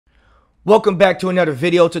Welcome back to another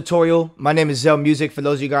video tutorial. My name is Zell Music for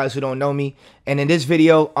those of you guys who don't know me. And in this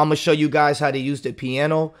video, I'm going to show you guys how to use the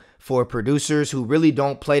piano for producers who really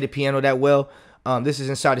don't play the piano that well. This is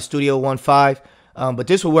inside of Studio 1.5, but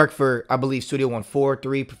this will work for, I believe, Studio 1.4,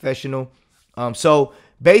 3, Professional. So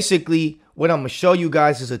basically, what I'm going to show you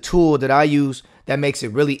guys is a tool that I use that makes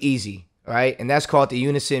it really easy, all right? And that's called the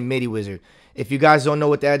Unison Midi Wizard. If you guys don't know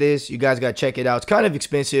what that is, you guys got to check it out. It's kind of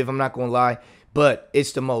expensive, I'm not going to lie, but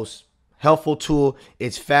it's the most helpful tool.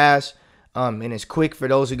 It's fast and it's quick for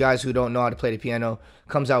those of you guys who don't know how to play the piano.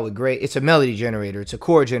 Comes out with great. It's a melody generator. It's a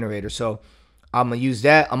chord generator. So I'm gonna use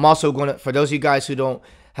that. I'm also gonna, for those of you guys who don't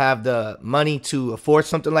have the money to afford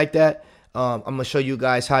something like that, I'm gonna show you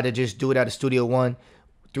guys how to just do it out of Studio One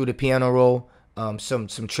through the piano roll. Some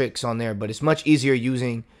tricks on there, but it's much easier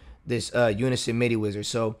using this Unison Midi Wizard.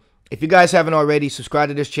 So if you guys haven't already, subscribe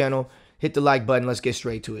to this channel, hit the like button. Let's get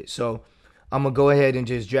straight to it. So I'm going to go ahead and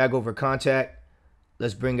just drag over contact.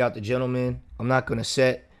 Let's bring out the gentleman. I'm not going to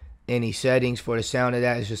set any settings for the sound of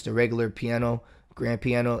that. It's just a regular piano, grand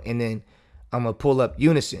piano. And then I'm going to pull up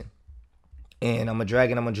Unison. And I'm going to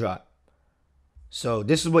drag and I'm going to drop. So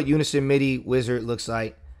this is what Unison Midi Wizard looks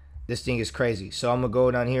like. This thing is crazy. So I'm going to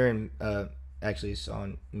go down here and actually it's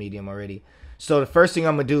on medium already. So the first thing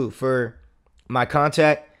I'm going to do for my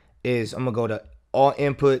contact is I'm going to go to all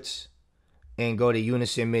inputs and go to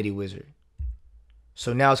Unison Midi Wizard.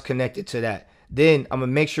 So now it's connected to that. Then I'm going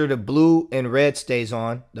to make sure the blue and red stays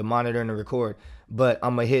on, the monitor and the record. But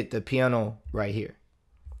I'm going to hit the piano right here.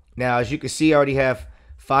 Now, as you can see, I already have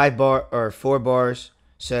 4 bars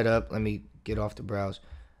set up. Let me get off the browse.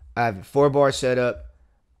 I have 4 bars set up.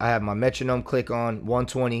 I have my metronome click on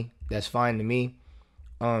 120. That's fine to me.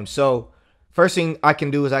 So first thing I can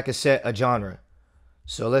do is I can set a genre.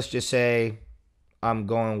 So let's just say I'm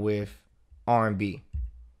going with R&B.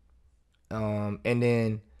 And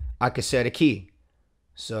then I could set a key.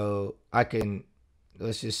 So I can,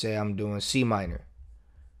 let's just say I'm doing C minor.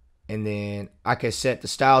 And then I can set the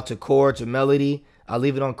style to chords or melody. I'll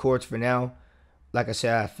leave it on chords for now. Like I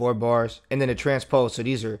said, I have 4 bars. And then the transpose. So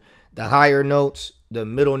these are the higher notes, the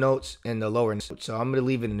middle notes, and the lower notes. So I'm going to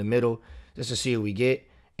leave it in the middle just to see what we get.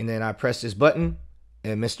 And then I press this button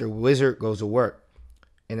and Mr. Wizard goes to work.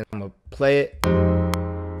 And then I'm going to play it.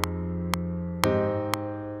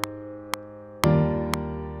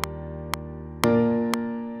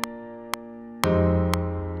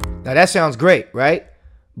 Now that sounds great, right?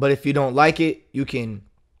 But if you don't like it, you can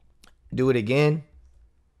do it again.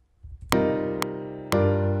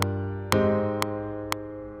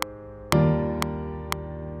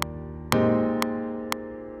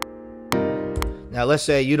 Now let's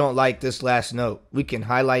say you don't like this last note. We can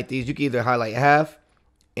highlight these. You can either highlight half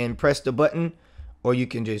and press the button, or you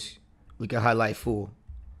can we can highlight full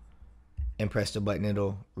and press the button.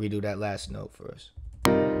 It'll redo that last note for us.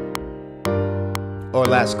 Or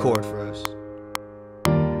last chord for us.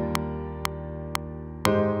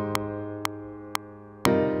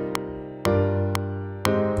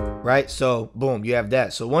 Right? So, boom, you have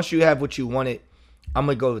that. So once you have what you wanted, I'm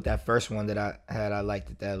going to go with that first one that I had. I liked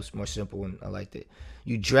it. That was more simple and I liked it.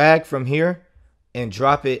 You drag from here and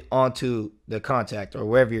drop it onto the contact or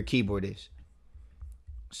wherever your keyboard is.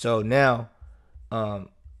 So now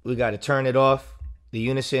we got to turn it off, the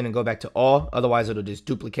Unison, and go back to all. Otherwise, it'll just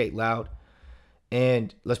duplicate loud.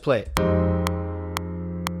 And let's play it.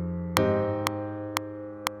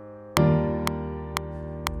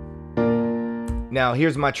 Now,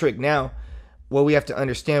 here's my trick. Now, what we have to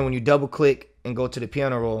understand when you double click and go to the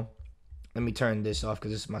piano roll, let me turn this off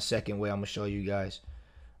because this is my second way I'm going to show you guys.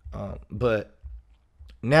 But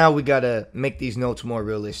now we got to make these notes more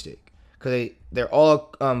realistic because they're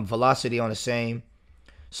all velocity on the same.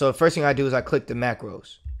 So the first thing I do is I click the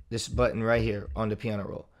macros, this button right here on the piano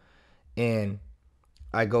roll. And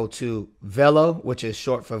I go to velo, which is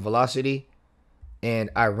short for velocity, and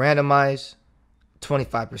I randomize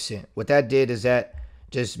 25%. What that did is that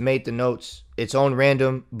just made the notes its own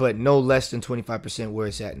random, but no less than 25% where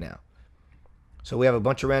it's at now. So we have a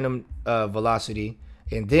bunch of random velocity,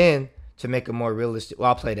 and then to make it more realistic, well,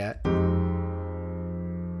 I'll play that.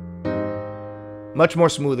 Much more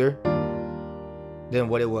smoother than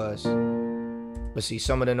what it was. But see,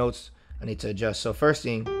 some of the notes I need to adjust. So first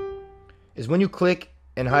thing is when you click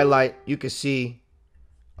and highlight, you can see,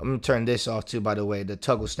 I'm going to turn this off too, by the way, the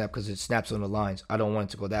toggle snap, because it snaps on the lines. I don't want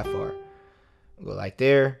it to go that far. I'll go like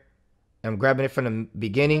there. I'm grabbing it from the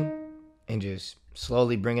beginning and just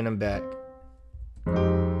slowly bringing them back.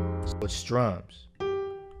 So it strums.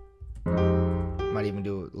 Might even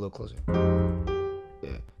do it a little closer.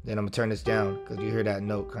 Yeah. Then I'm going to turn this down because you hear that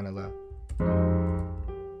note kind of loud.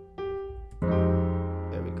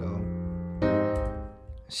 There we go.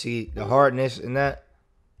 See the hardness in that?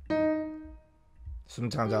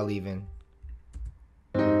 Sometimes I'll even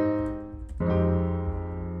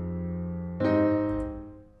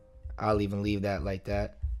leave that like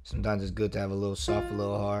that. Sometimes it's good to have a little soft, a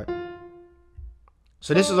little hard.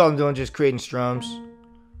 So this is all I'm doing, just creating strums.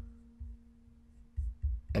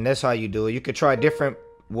 And that's how you do it. You could try different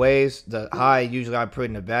ways. The high, usually I put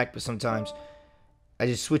in the back, but sometimes I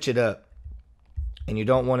just switch it up. And you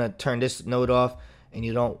don't want to turn this note off, and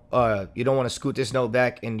you don't want to scoot this note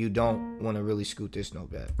back, and you don't want to really scoot this note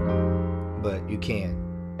back. But you can.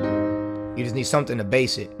 You just need something to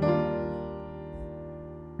base it.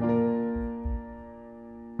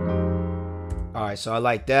 Alright, so I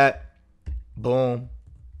like that. Boom.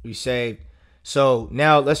 We saved. So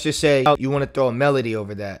now let's just say you want to throw a melody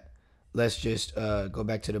over that. Let's just go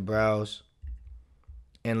back to the browse.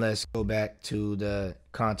 And let's go back to the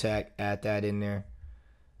contact, add that in there.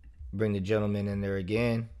 Bring the gentleman in there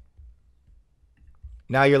again.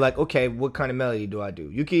 Now you're like, okay, what kind of melody do I do?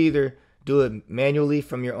 You can either do it manually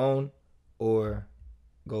from your own, or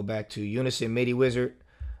go back to Unison Midi Wizard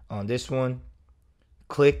on this one.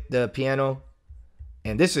 Click the piano,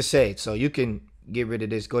 and this is saved, so you can get rid of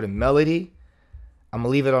this. Go to melody. I'm gonna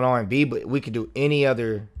leave it on R&B, but we could do any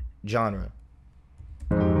other genre.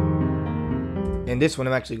 And this one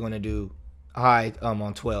I'm actually going to do high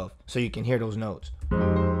on 12, so you can hear those notes.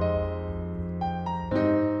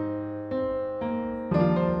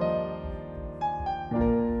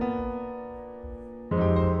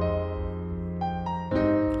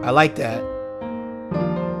 I like that.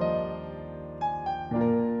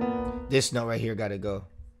 This note right here got to go.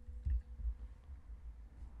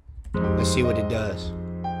 Let's see what it does.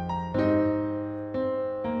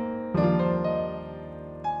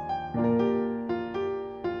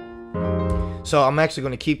 So I'm actually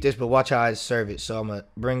going to keep this, but watch how I serve it. So I'm going to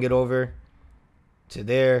bring it over to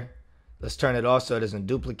there. Let's turn it off so it doesn't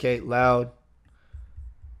duplicate loud.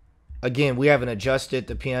 Again, we haven't adjusted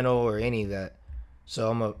the piano or any of that. So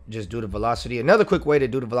I'm going to just do the velocity. Another quick way to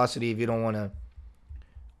do the velocity, if you don't want to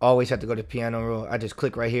always have to go to piano roll, I just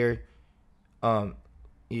click right here. I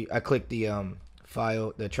click the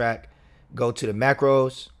file, the track, go to the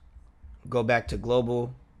macros, go back to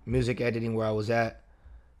global music editing where I was at,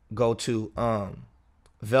 go to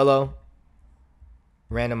Velo,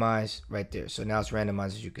 randomize right there. So now it's randomized,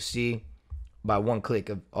 as you can see, by one click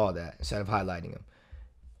of all that instead of highlighting them.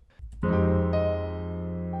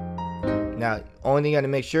 Now, only thing you got to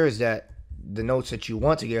make sure is that the notes that you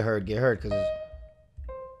want to get heard, because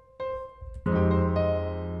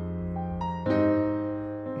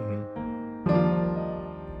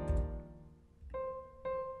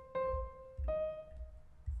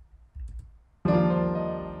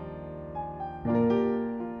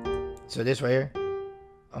so this right here,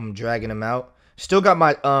 I'm dragging them out. Still got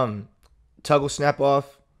my toggle snap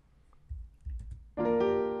off.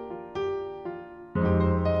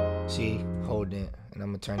 See, holding it, and I'm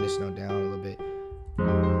gonna turn this note down a little bit.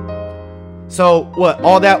 So what?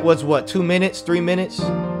 All that was what? 2 minutes, 3 minutes?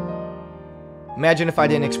 Imagine if I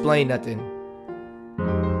didn't explain nothing.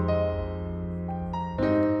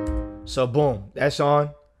 So boom, that's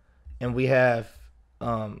on, and we have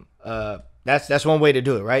that's one way to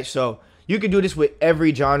do it, right? So you can do this with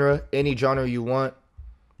every genre, any genre you want.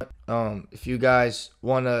 If you guys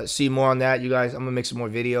want to see more on that, you guys, I'm gonna make some more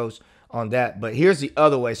videos on that. But here's the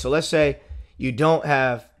other way. So let's say you don't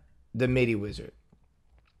have the MIDI wizard.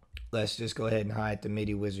 Let's just go ahead and hide the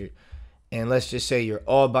MIDI wizard, and let's just say you're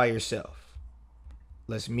all by yourself.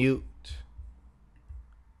 Let's mute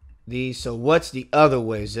these. So what's the other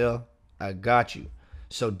way, Zell? I got you.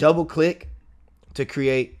 So double click to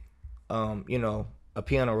create you know, a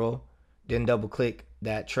piano roll, then double click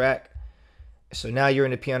that track. So now you're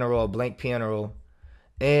in the piano roll, blank piano roll.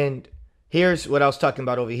 And here's what I was talking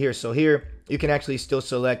about over here. So here you can actually still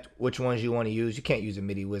select which ones you want to use. You can't use a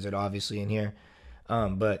MIDI wizard obviously in here,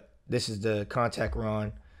 but this is the contact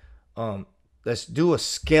we're on. Let's do a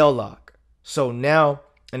scale lock. So now,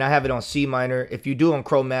 and I have it on C minor. If you do on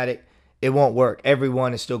chromatic, it won't work.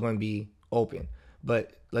 Everyone is still going to be open.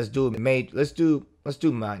 But let's do major. Let's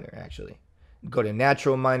do minor actually. Go to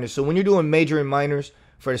natural minor. So when you're doing major and minors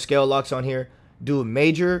for the scale locks on here, do a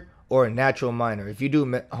major or a natural minor. If you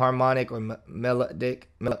do harmonic or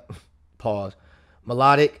melodic,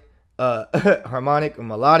 melodic, harmonic or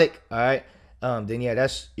melodic, all right, then yeah,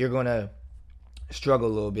 you're gonna struggle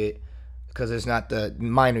a little bit because it's not the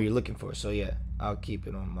minor you're looking for. So yeah, I'll keep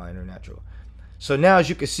it on minor, natural. So now, as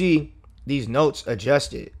you can see, these notes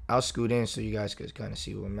adjusted. I'll scoot in so you guys can kind of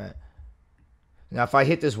see where I'm at. Now, if I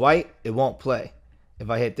hit this white, it won't play. If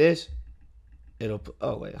I hit this, it'll.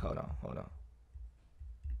 Oh wait, hold on.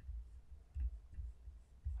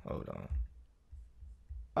 Hold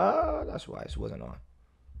on. That's why it wasn't on.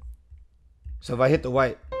 So if I hit the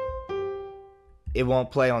white, it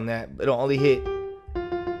won't play on that. It'll only hit.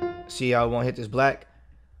 See how it won't hit this black?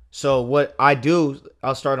 So what I do,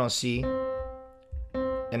 I'll start on C.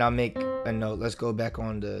 And I'll make a note. Let's go back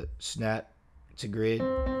on the snap to grid.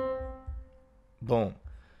 Boom.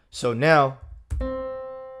 So now,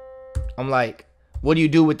 I'm like, what do you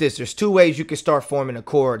do with this? There's two ways you can start forming a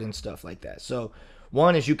chord and stuff like that. So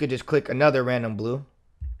one is you could just click another random blue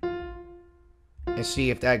and see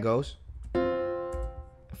if that goes.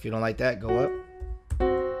 If you don't like that, go up.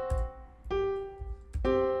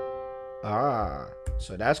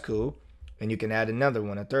 So that's cool. And you can add another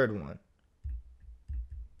one, a third one.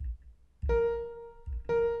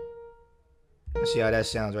 See how that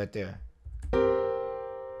sounds right there.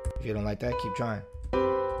 If you don't like that, keep trying.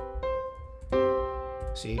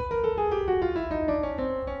 See?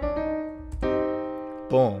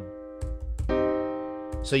 Boom.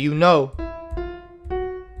 So you know,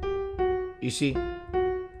 you see,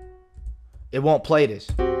 it won't play this.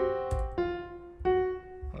 Hold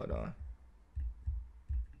on.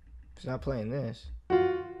 It's not playing this.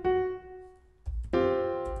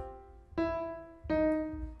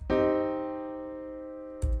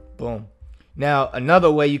 Boom. Now, another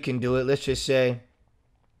way you can do it, let's just say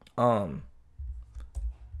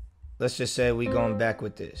we going back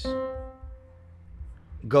with this.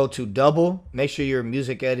 Go to double, make sure your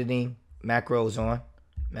music editing macro is on.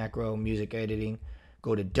 Macro music editing.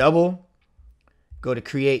 Go to double, go to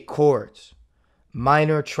create chords.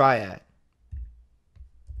 Minor triad.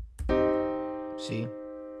 See?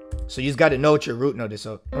 So you just got to know what your root note is.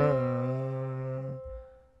 So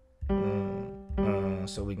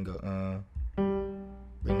so we can go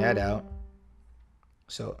bring that out.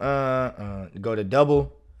 So go to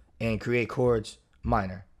double and create chords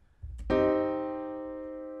minor.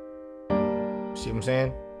 See what I'm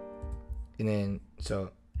saying? And then so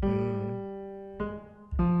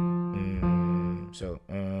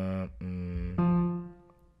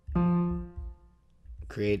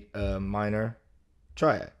create a minor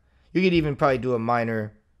triad. You could even probably do a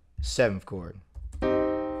minor 7th chord.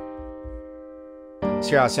 Let's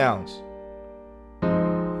hear how it sounds.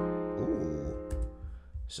 Ooh.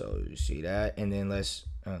 So you see that, and then let's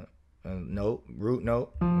note, root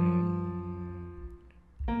note.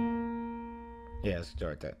 Yeah, let's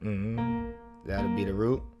start that. That'll be the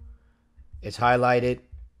root. It's highlighted,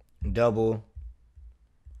 double.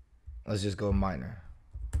 Let's just go minor.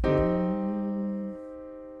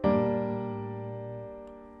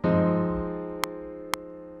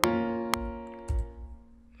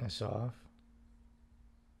 That's off.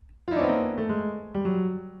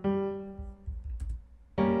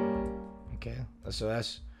 Okay, so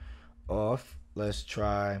that's off. Let's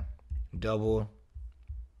try double,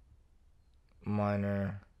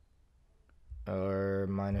 minor, or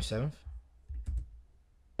minor 7th.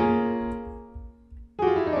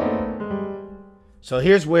 So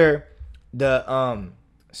here's where the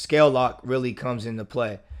scale lock really comes into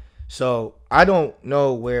play. So I don't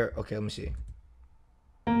know where. Okay, let me see.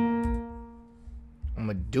 I'm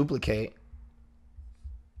gonna duplicate.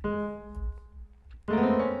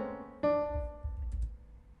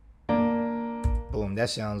 Boom, that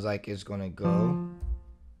sounds like it's gonna go.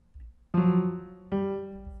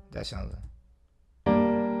 That sounds like.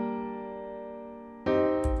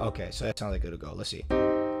 Okay, so that sounds like it'll go. Let's see.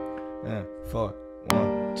 4,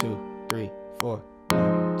 1, 2, 3, 4,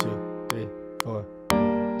 1, 2, 3, 4,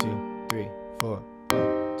 2, 3, 4,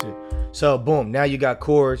 1, 2. So boom, now you got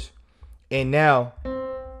chords, and now,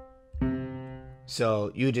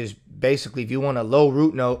 so you just basically, if you want a low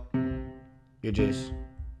root note, you're just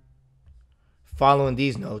following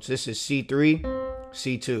these notes. This is C3,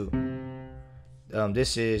 C2.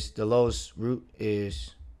 This is the lowest root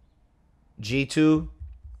is G2,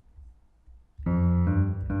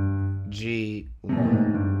 G1.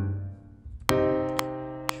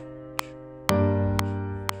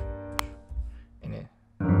 And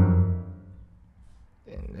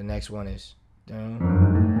then the next one is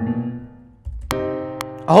down.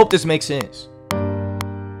 I hope this makes sense.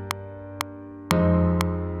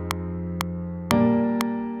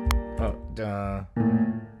 Oh, duh.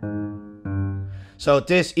 So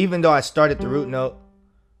this, even though I started the root note,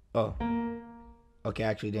 oh, okay, I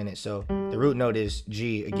actually didn't. So the root note is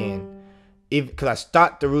G again. Because I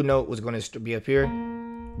thought the root note was going to be up here,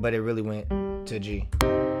 but it really went to G.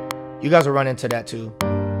 You guys will run into that too.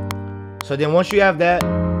 So then once you have that,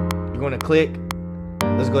 you're going to click.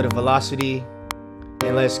 Let's go to velocity,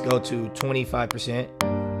 and let's go to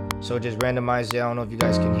 25%. So just randomize it. I don't know if you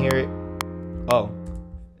guys can hear it. Oh,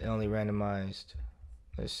 it only randomized.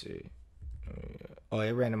 Let's see. Oh,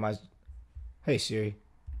 it randomized. Hey Siri.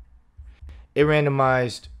 It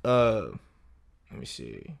randomized. Let me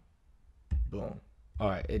see. Boom. All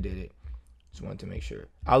right, it did it. Just wanted to make sure.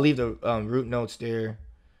 I'll leave the root notes there.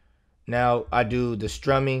 Now I do the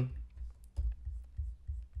strumming.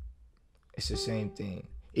 It's the same thing.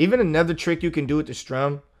 Even another trick you can do with the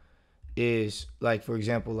strum is, like, for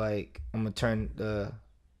example, like, I'm gonna turn the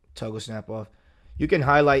toggle snap off. You can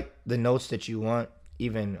highlight the notes that you want.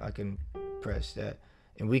 Even I can press that,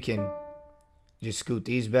 and we can just scoot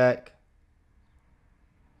these back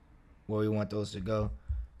where we want those to go.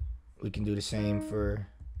 We can do the same for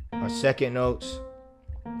our second notes,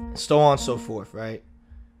 so on and so forth, right?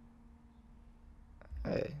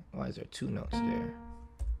 Hey, why is there two notes there?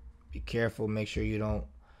 Be careful, make sure you don't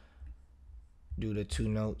do the two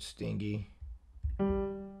notes thingy.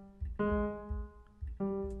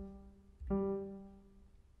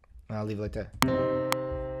 I'll leave it like that.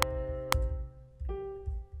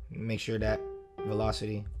 Make sure that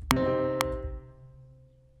velocity.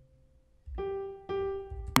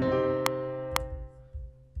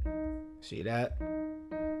 See that?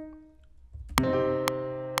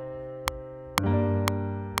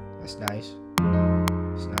 That's nice.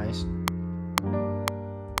 It's nice. I'm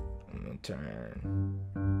gonna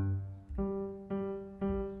turn.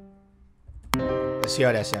 Let's see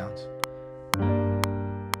how that sounds.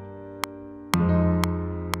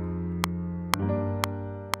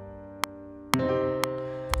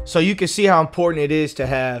 So you can see how important it is to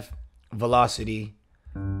have velocity,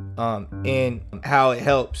 and how it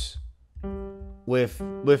helps with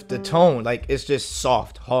the tone. Like, it's just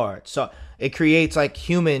soft, hard. So it creates like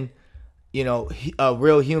human, you know, a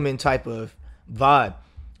real human type of vibe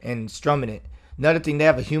and strumming it. Another thing, they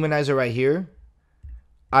have a humanizer right here.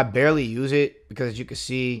 I barely use it because, as you can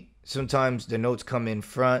see, sometimes the notes come in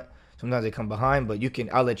front, sometimes they come behind, but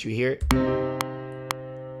I'll let you hear it.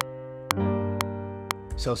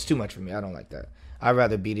 So it's too much for me. I don't like that. I'd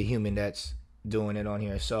rather be the human that's doing it on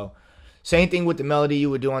here. So same thing with the melody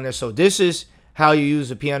you would do on there. So this is how you use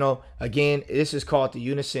the piano. Again, this is called the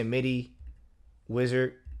Unison Midi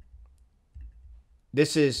Wizard.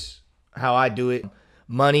 This is how I do it.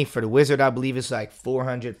 Money for the Wizard, I believe it's like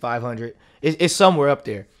 400, 500. It's somewhere up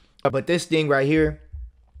there. But this thing right here,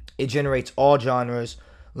 it generates all genres.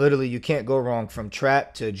 Literally, you can't go wrong, from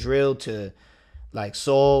trap to drill to like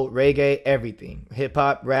soul, reggae, everything. Hip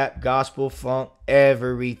hop, rap, gospel, funk,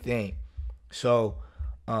 everything. So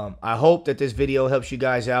I hope that this video helps you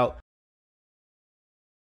guys out.